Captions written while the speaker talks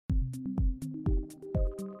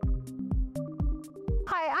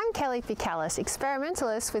Hi, I'm Eueupithecia,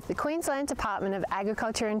 experimentalist with the Queensland Department of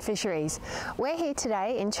Agriculture and Fisheries. We're here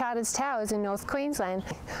today in Charters Towers in North Queensland.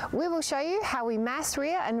 We will show you how we mass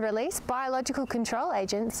rear and release biological control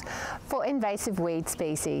agents for invasive weed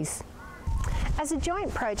species. As a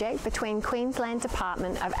joint project between Queensland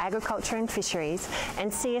Department of Agriculture and Fisheries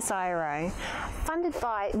and CSIRO, funded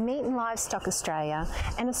by Meat and Livestock Australia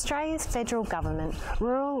and Australia's federal government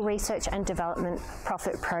Rural Research and Development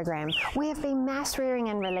Profit Program, we have been mass rearing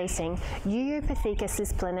and releasing Eueupithecia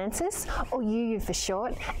cisplatensis, or UU for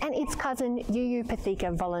short, and its cousin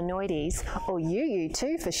Eueupithecia vollonoides, or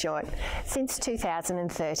UU2 for short, since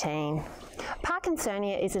 2013.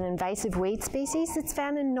 Parkinsonia is an invasive weed species that's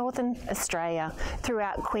found in northern Australia,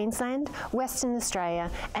 throughout Queensland, Western Australia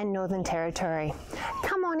and Northern Territory.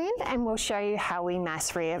 Come on in and we'll show you how we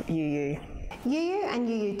mass rear UU. UU and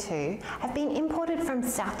UU2 have been imported from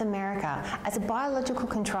South America as a biological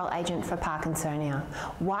control agent for Parkinsonia.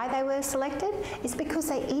 Why they were selected is because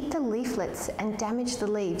they eat the leaflets and damage the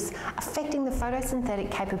leaves, affecting the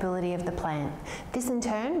photosynthetic capability of the plant. This in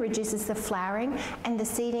turn reduces the flowering and the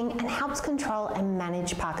seeding and helps control and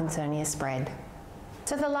manage Parkinsonia spread.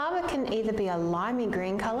 So the larva can either be a limey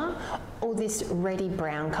green colour or this reddy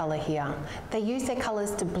brown colour here. They use their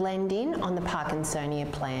colours to blend in on the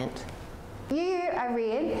Parkinsonia plant. UU are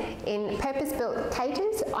reared in purpose-built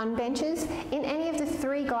cages, on benches, in any of the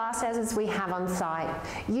 3 glasshouses we have on site.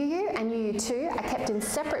 UU and UU2 are kept in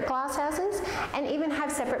separate glasshouses and even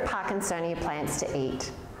have separate Parkinsonia plants to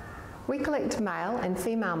eat. We collect male and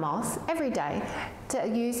female moths every day to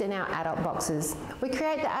use in our adult boxes. We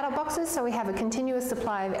create the adult boxes so we have a continuous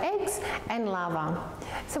supply of eggs and larvae.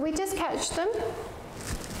 So we just catch them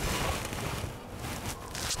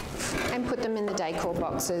and put them in the decor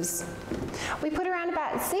boxes. We put around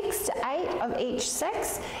about 6 to 8 of each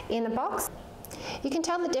sex in a box. You can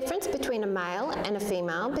tell the difference between a male and a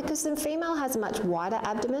female because the female has a much wider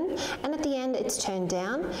abdomen and at the end it's turned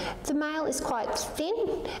down. The male is quite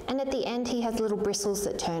thin and at the end he has little bristles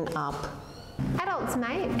that turn up. Adults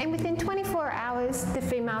mate and within 24 hours the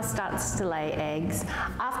female starts to lay eggs.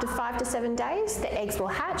 After 5 to 7 days the eggs will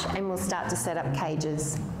hatch and we'll start to set up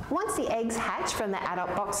cages. Once the eggs hatch from the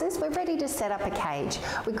adult boxes, we're ready to set up a cage.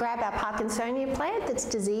 We grab our Parkinsonia plant that's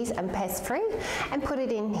disease and pest free and put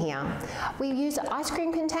it in here. We use an ice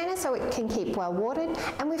cream container so it can keep well watered,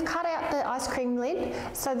 and we've cut out the ice cream lid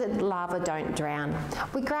so that the larvae don't drown.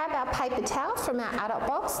 We grab our paper towel from our adult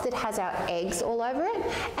box that has our eggs all over it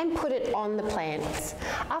and put it on the plants.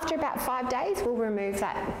 After about 5 days, we'll remove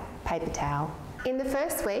that paper towel. In the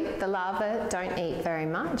first week, the larvae don't eat very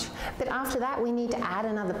much, but after that we need to add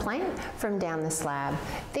another plant from down the slab.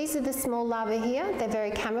 These are the small larvae here, they're very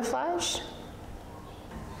camouflaged.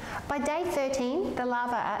 By day 13, the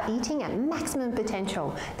larvae are eating at maximum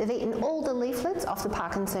potential. They've eaten all the leaflets off the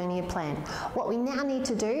Parkinsonia plant. What we now need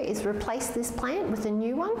to do is replace this plant with a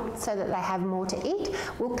new one so that they have more to eat.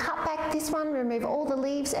 We'll cut back this one, remove all the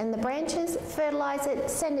leaves and the branches, fertilise it,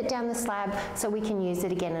 send it down the slab so we can use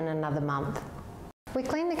it again in another month. We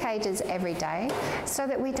clean the cages every day so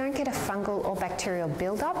that we don't get a fungal or bacterial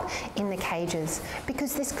buildup in the cages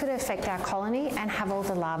because this could affect our colony and have all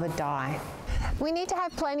the larvae die. We need to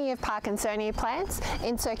have plenty of Parkinsonia plants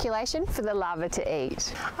in circulation for the larvae to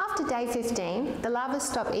eat. After day 15, the larvae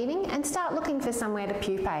stop eating and start looking for somewhere to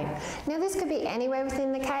pupate. Now this could be anywhere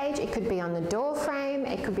within the cage. It could be on the door frame,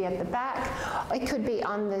 it could be at the back, it could be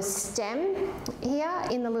on the stem here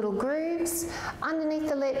in the little grooves, underneath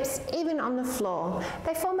the lips, even on the floor.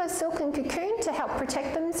 They form a silken cocoon to help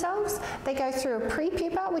protect themselves. They go through a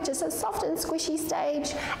pre-pupa, which is a soft and squishy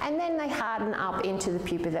stage, and then they harden up into the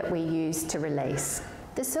pupa that we use to release.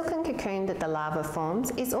 The silken cocoon that the larva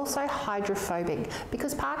forms is also hydrophobic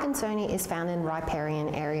because Parkinsonia is found in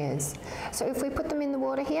riparian areas. So if we put them in the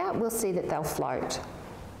water here, we'll see that they'll float.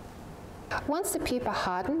 Once the pupa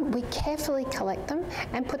harden, we carefully collect them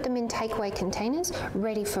and put them in takeaway containers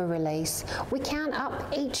ready for release. We count up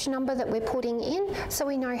each number that we're putting in so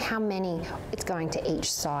we know how many it's going to each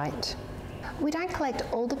site. We don't collect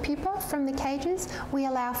all the pupa from the cages. We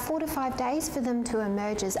allow 4 to 5 days for them to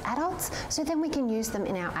emerge as adults, so then we can use them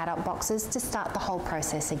in our adult boxes to start the whole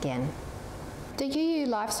process again. The UU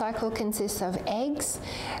life cycle consists of eggs,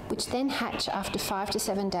 which then hatch after 5 to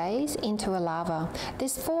 7 days into a larva.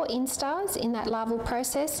 There's 4 instars in that larval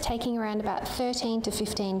process, taking around about 13 to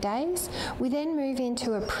 15 days. We then move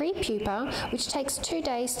into a pre-pupa, which takes 2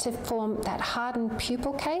 days to form that hardened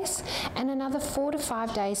pupal case, and another 4 to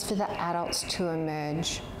 5 days for the adults to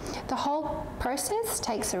emerge. The whole process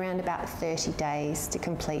takes around about 30 days to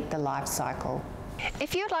complete the life cycle.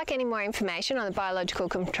 If you would like any more information on the Biological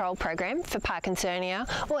Control Program for Parkinsonia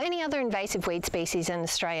or any other invasive weed species in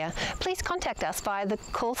Australia, please contact us via the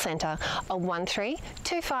call centre on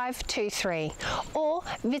 132523 or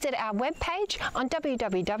visit our webpage on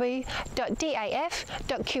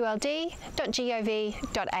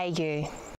www.daf.qld.gov.au.